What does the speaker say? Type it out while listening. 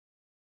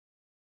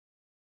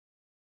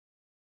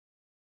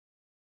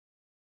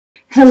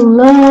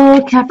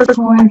Hello,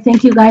 Capricorn.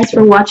 Thank you guys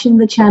for watching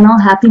the channel.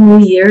 Happy New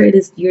Year. It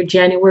is your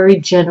January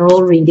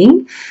general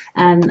reading,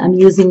 and I'm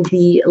using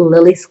the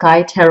Lily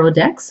Sky Tarot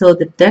deck. So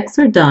the decks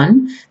are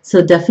done.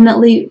 So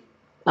definitely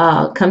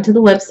come to the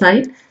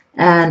website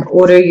and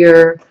order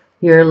your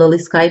Lily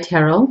Sky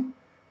Tarot.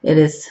 It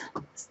is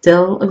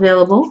still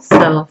available,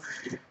 so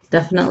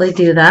definitely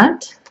do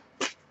that.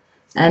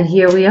 And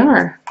here we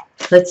are.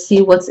 Let's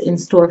see what's in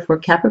store for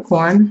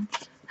Capricorn.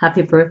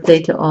 Happy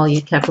birthday to all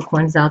you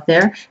Capricorns out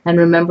there. And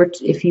remember,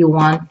 if you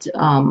want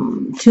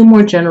two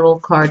more general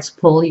cards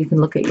pulled, you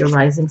can look at your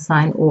rising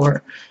sign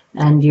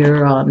and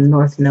your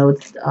North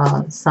Node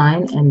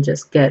sign and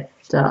just get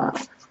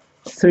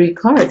 3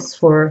 cards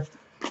for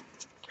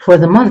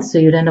the month. So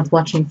you'd end up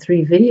watching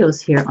 3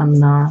 videos here on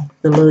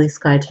the Lily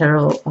Sky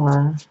Tarot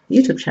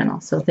YouTube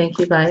channel. So thank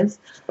you guys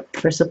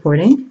for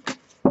supporting.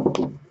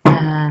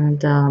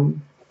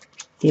 And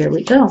here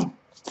we go.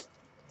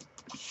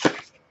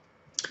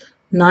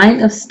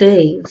 9 of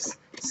Staves.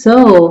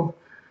 So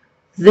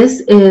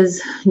this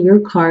is your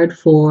card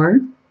for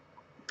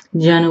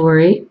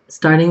January,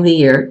 starting the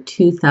year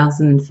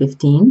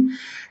 2015.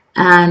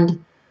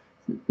 And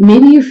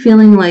maybe you're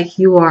feeling like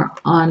you are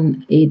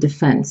on a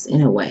defense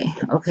in a way.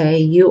 Okay,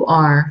 you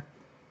are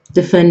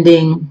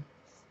defending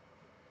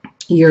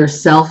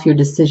yourself, your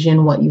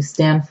decision, what you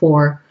stand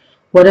for,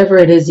 whatever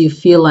it is you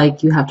feel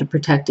like you have to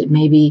protect it.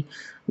 Maybe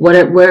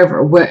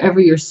wherever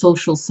your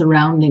social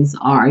surroundings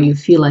are, you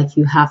feel like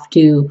you have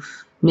to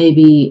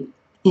maybe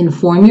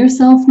inform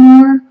yourself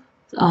more,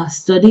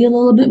 study a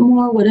little bit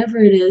more, whatever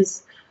it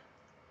is.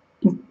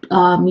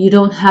 You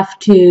don't have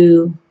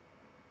to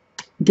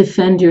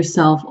defend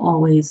yourself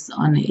always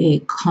on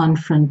a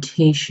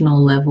confrontational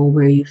level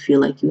where you feel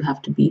like you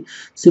have to be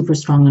super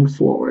strong and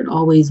forward.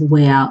 Always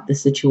weigh out the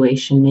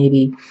situation.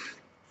 Maybe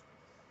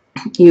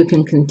you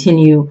can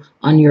continue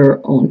on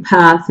your own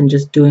path and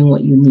just doing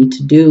what you need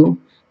to do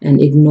and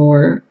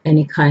ignore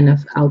any kind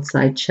of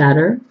outside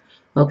chatter.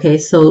 Okay,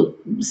 so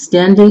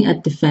standing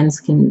at defense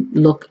can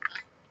look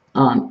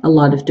a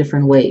lot of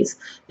different ways.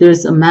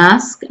 There's a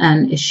mask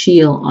and a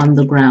shield on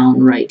the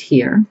ground right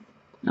here.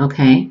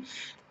 Okay,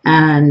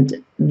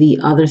 and the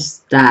other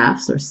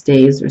staffs or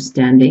staves are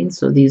standing.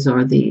 So these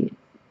are the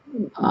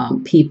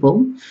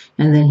people.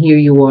 And then here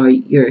you are,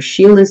 your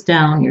shield is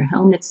down, your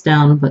helmet's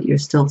down, but you're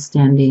still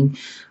standing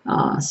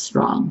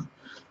strong.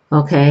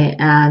 Okay,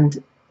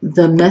 and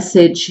the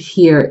message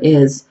here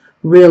is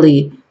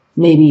really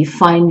maybe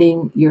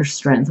finding your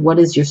strength. What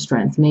is your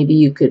strength? Maybe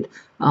you could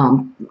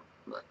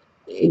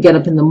get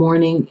up in the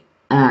morning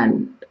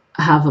and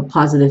have a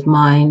positive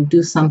mind,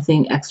 do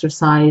something,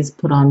 exercise,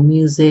 put on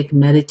music,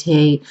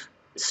 meditate,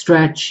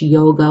 stretch,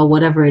 yoga,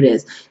 whatever it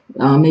is.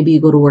 Maybe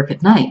you go to work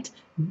at night.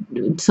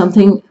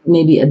 Something,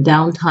 maybe a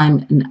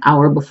downtime an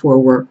hour before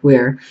work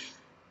where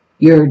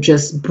you're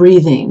just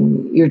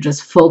breathing, you're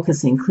just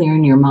focusing,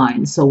 clearing your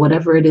mind. So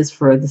whatever it is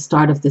for the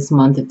start of this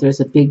month, if there's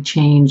a big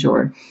change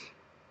or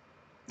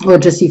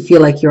just you feel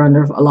like you're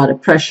under a lot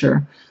of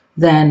pressure,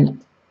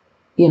 then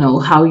you know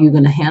how you're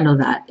going to handle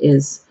that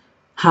is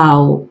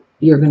how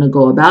you're going to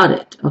go about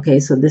it. Okay,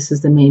 so this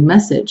is the main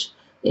message,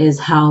 is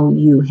how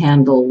you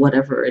handle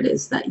whatever it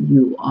is that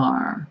you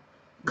are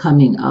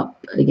coming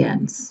up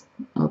against.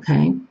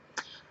 Okay,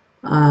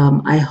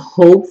 I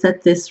hope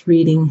that this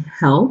reading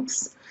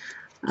helps.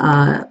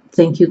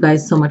 Thank you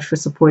guys so much for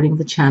supporting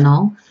the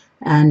channel.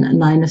 And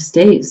 9 of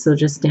Staves, so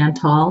just stand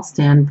tall,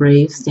 stand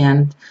brave,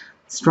 stand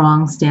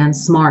strong, stand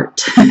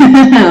smart.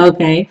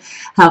 Okay,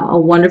 have a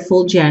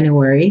wonderful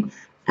January,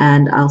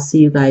 and I'll see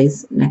you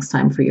guys next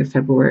time for your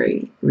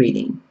February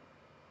reading.